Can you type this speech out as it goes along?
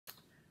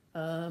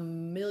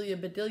Amelia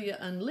Bedelia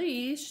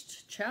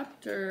Unleashed,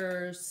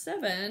 Chapter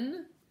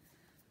 7.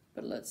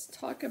 But let's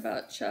talk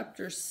about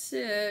Chapter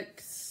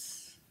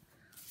 6.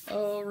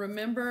 Oh,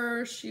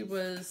 remember she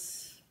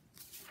was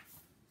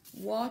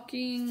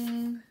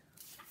walking...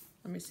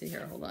 Let me see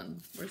here, hold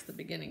on. Where's the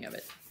beginning of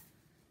it?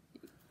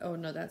 Oh,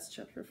 no, that's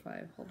Chapter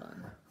 5. Hold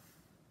on.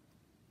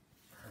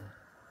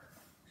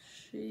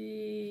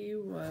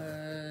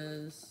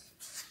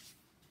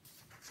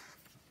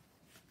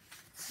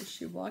 Is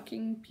she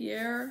walking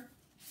Pierre?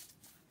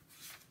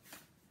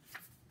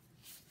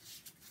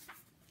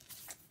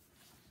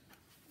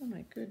 Oh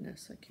my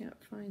goodness, I can't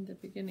find the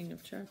beginning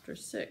of Chapter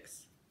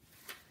 6.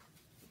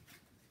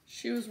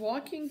 She was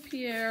walking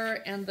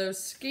Pierre and those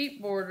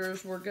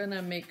skateboarders were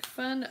gonna make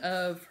fun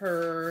of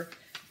her,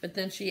 but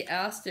then she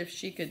asked if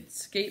she could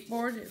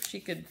skateboard, if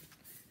she could,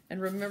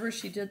 and remember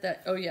she did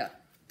that, oh yeah.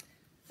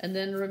 And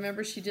then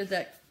remember she did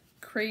that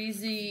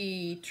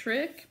crazy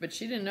trick, but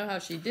she didn't know how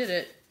she did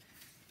it.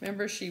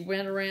 Remember she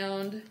went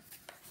around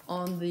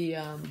on the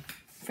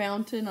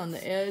fountain on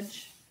the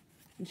edge,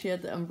 and she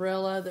had the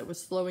umbrella that was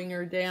slowing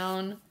her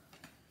down,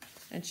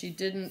 and she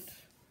didn't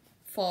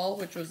fall,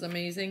 which was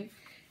amazing.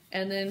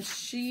 And then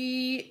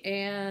she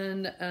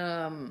and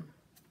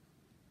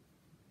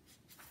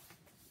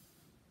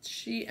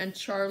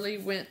Charlie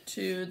went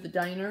to the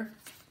diner,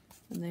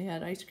 and they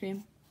had ice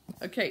cream.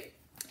 Okay.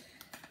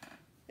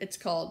 It's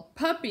called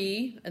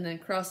Puppy, and then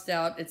crossed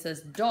out, it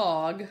says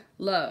Dog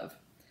Love.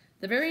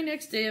 The very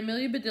next day,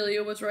 Amelia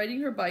Bedelia was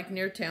riding her bike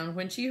near town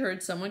when she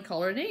heard someone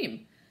call her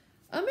name.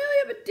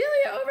 Amelia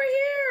Bedelia, over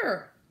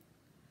here!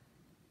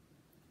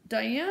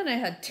 Diana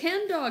had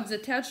 10 dogs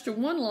attached to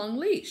one long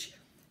leash.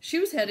 She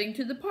was heading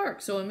to the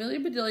park, so Amelia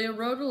Bedelia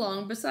rode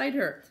along beside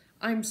her.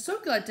 I'm so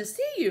glad to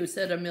see you,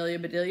 said Amelia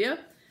Bedelia.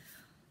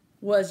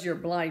 Was your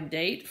blind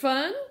date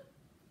fun?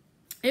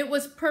 It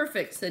was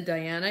perfect, said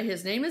Diana.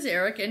 His name is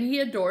Eric, and he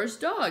adores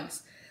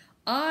dogs.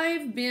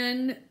 I've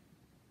been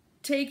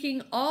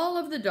taking all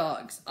of the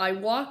dogs. I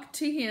walk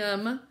to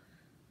him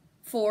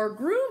for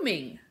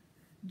grooming.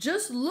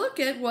 Just look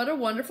at what a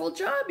wonderful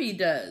job he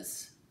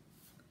does.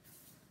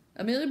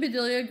 Amelia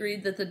Bedelia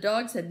agreed that the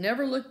dogs had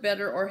never looked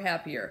better or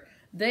happier.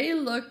 They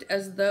looked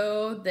as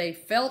though they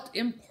felt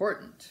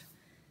important.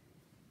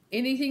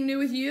 Anything new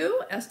with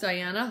you? Asked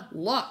Diana.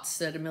 Lots,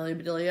 said Amelia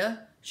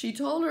Bedelia. She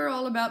told her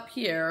all about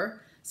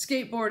Pierre,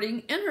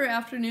 skateboarding, and her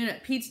afternoon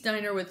at Pete's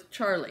diner with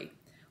Charlie.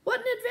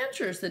 What an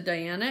adventure, said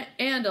Diana,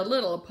 and a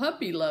little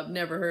puppy love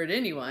never hurt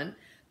anyone.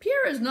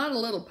 Pierre is not a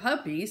little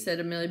puppy, said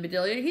Amelia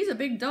Bedelia. He's a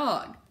big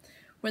dog.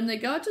 When they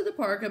got to the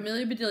park,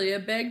 Amelia Bedelia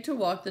begged to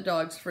walk the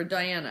dogs for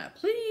Diana.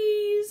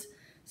 Please,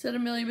 said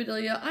Amelia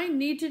Bedelia. I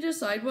need to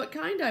decide what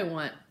kind I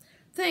want.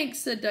 Thanks,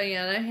 said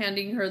Diana,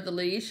 handing her the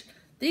leash.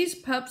 These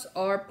pups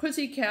are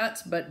pussy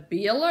cats, but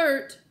be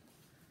alert.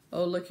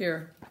 Oh, look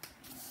here.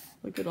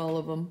 Look at all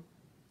of them.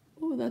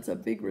 Oh, that's a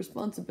big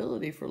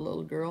responsibility for a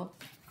little girl.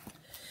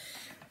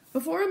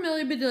 Before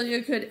Amelia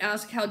Bedelia could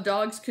ask how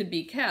dogs could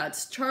be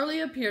cats, Charlie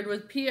appeared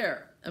with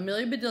Pierre.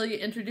 Amelia Bedelia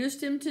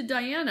introduced him to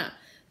Diana.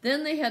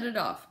 Then they headed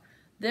off.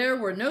 There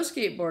were no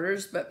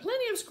skateboarders, but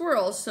plenty of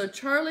squirrels, so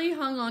Charlie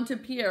hung on to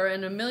Pierre,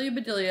 and Amelia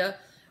Bedelia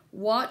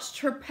watched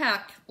her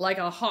pack like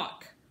a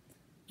hawk.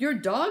 Your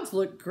dogs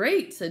look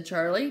great, said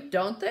Charlie.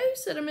 Don't they?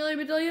 Said Amelia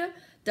Bedelia.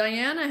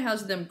 Diana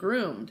has them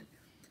groomed.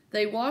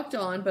 They walked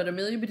on, but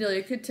Amelia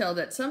Bedelia could tell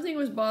that something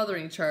was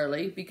bothering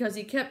Charlie because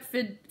he kept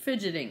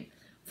fidgeting.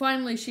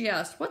 Finally, she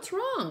asked, What's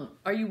wrong?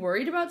 Are you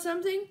worried about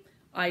something?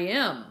 I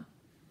am,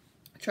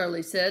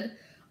 Charlie said.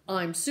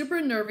 I'm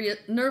super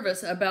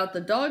nervous about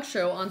the dog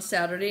show on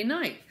Saturday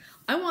night.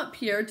 I want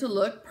Pierre to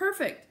look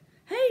perfect.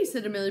 Hey,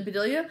 said Amelia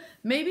Bedelia,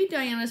 maybe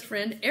Diana's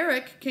friend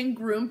Eric can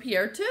groom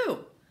Pierre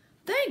too.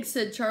 Thanks,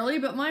 said Charlie,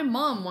 but my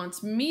mom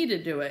wants me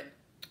to do it.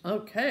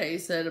 Okay,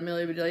 said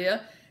Amelia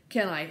Bedelia.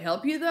 Can I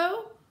help you,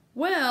 though?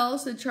 Well,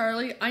 said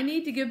Charlie, I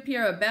need to give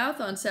Pierre a bath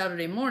on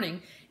Saturday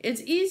morning. It's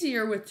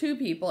easier with 2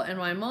 people, and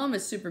my mom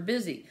is super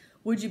busy.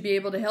 Would you be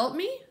able to help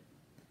me?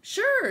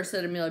 Sure,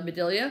 said Amelia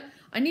Bedelia.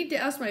 I need to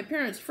ask my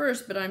parents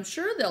first, but I'm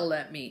sure they'll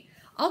let me.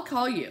 I'll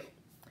call you.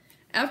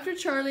 After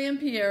Charlie and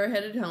Pierre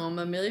headed home,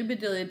 Amelia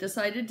Bedelia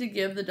decided to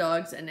give the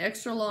dogs an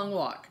extra long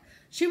walk.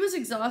 She was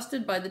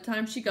exhausted by the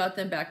time she got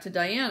them back to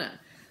Diana.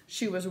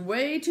 She was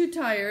way too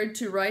tired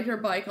to ride her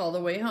bike all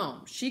the way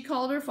home. She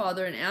called her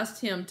father and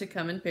asked him to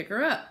come and pick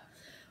her up.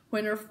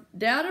 When her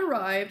dad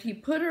arrived, he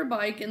put her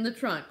bike in the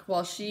trunk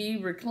while she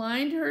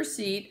reclined her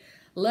seat,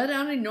 let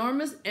out an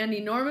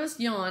enormous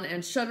yawn,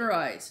 and shut her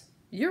eyes.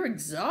 You're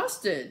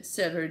exhausted,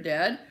 said her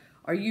dad.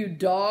 Are you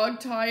dog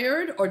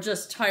tired or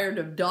just tired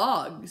of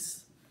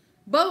dogs?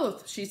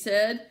 Both, she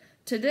said.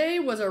 Today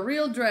was a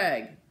real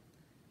drag.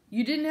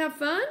 You didn't have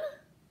fun?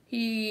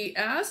 He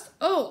asked.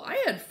 Oh,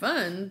 I had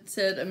fun,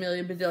 said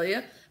Amelia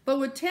Bedelia, but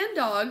with 10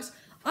 dogs,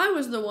 I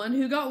was the one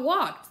who got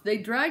walked. They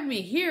dragged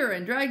me here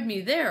and dragged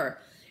me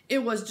there.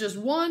 It was just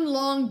one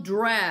long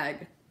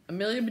drag.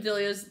 Amelia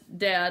Bedelia's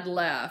dad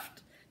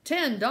laughed.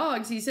 10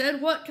 dogs, he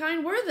said. What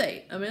kind were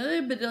they?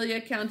 Amelia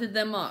Bedelia counted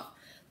them off.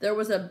 There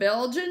was a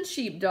Belgian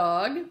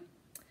sheepdog,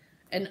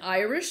 an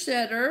Irish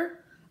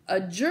setter, a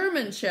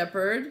German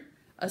shepherd,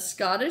 a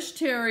Scottish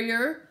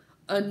terrier,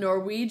 a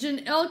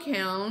Norwegian elk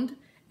hound,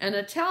 an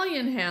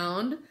Italian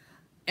hound,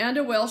 and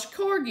a Welsh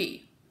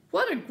corgi.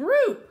 What a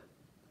group,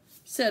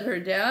 said her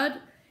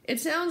dad. It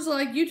sounds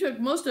like you took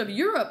most of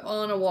Europe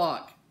on a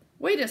walk.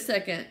 Wait a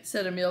second,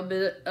 said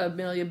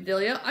Amelia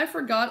Bedelia. I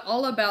forgot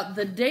all about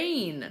the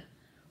Dane.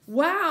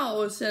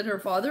 Wow, said her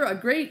father, a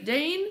Great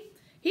Dane?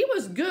 He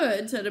was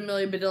good, said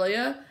Amelia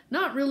Bedelia.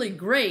 Not really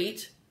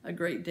great. A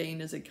Great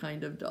Dane is a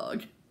kind of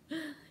dog.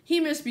 He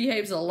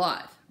misbehaves a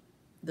lot.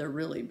 They're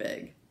really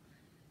big.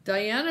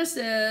 Diana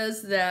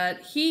says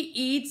that he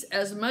eats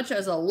as much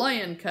as a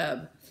lion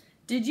cub.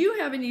 Did you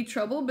have any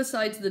trouble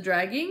besides the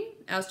dragging?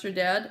 Asked her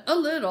dad. A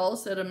little,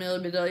 said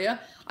Amelia Bedelia.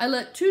 I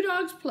let 2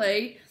 dogs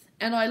play,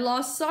 and I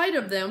lost sight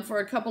of them for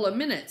a couple of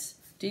minutes.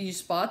 Did you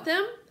spot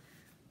them?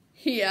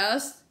 He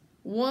asked.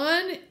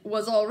 One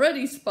was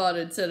already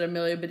spotted, said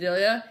Amelia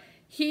Bedelia.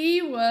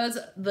 He was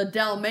the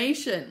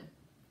Dalmatian.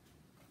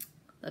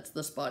 That's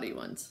the spotty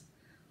ones.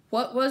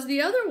 What was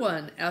the other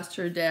one? Asked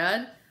her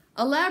dad.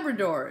 A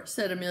Labrador,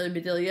 said Amelia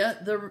Bedelia.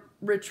 The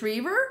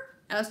retriever?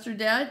 Asked her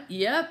dad.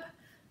 Yep,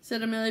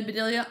 said Amelia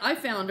Bedelia. I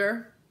found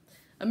her.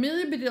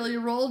 Amelia Bedelia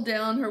rolled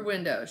down her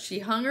window. She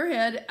hung her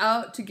head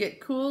out to get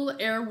cool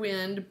air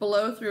wind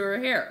blow through her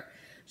hair.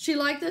 She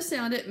liked the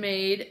sound it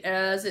made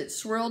as it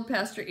swirled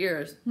past her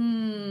ears.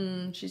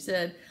 She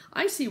said,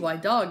 I see why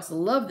dogs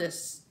love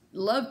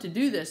to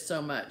do this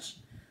so much.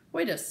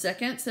 Wait a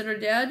second, said her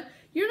dad.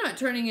 You're not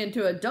turning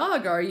into a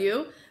dog, are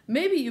you?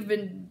 Maybe you've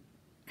been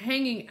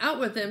hanging out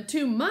with them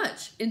too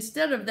much.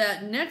 Instead of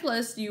that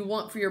necklace you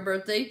want for your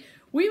birthday,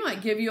 we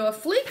might give you a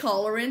flea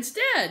collar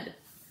instead.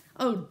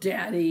 Oh,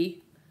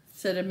 Daddy,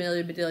 said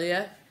Amelia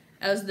Bedelia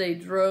as they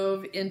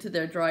drove into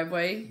their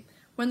driveway.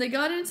 When they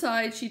got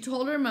inside, she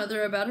told her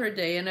mother about her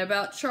day and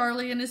about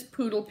Charlie and his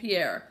poodle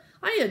Pierre.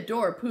 I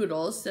adore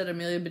poodles, said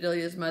Amelia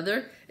Bedelia's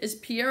mother. Is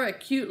Pierre a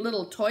cute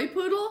little toy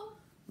poodle?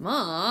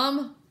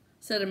 Mom,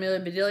 said Amelia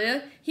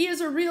Bedelia, he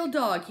is a real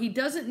dog. He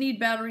doesn't need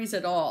batteries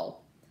at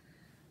all.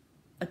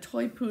 A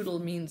toy poodle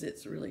means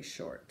it's really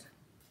short.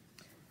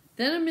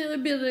 Then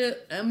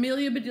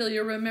Amelia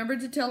Bedelia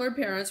remembered to tell her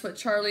parents what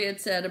Charlie had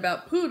said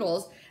about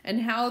poodles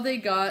and how they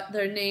got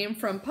their name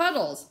from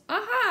puddles.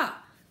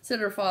 Aha, said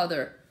her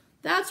father.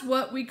 That's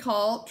what we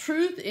call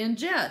truth in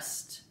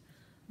jest.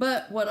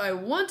 But what I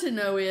want to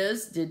know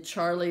is, did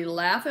Charlie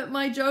laugh at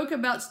my joke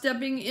about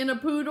stepping in a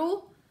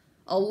poodle?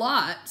 A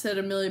lot, said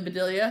Amelia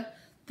Bedelia.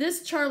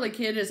 This Charlie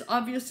kid is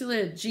obviously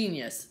a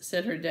genius,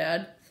 said her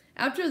dad.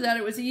 After that,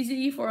 it was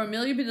easy for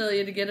Amelia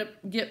Bedelia to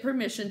get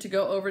permission to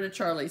go over to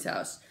Charlie's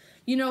house.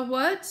 You know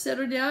what, said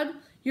her dad?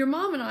 Your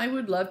mom and I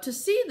would love to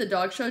see the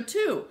dog show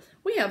too.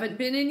 We haven't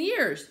been in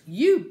years.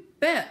 You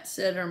bet,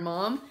 said her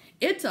mom.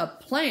 It's a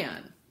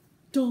plan.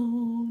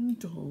 Dun,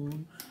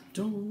 dun,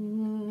 dun.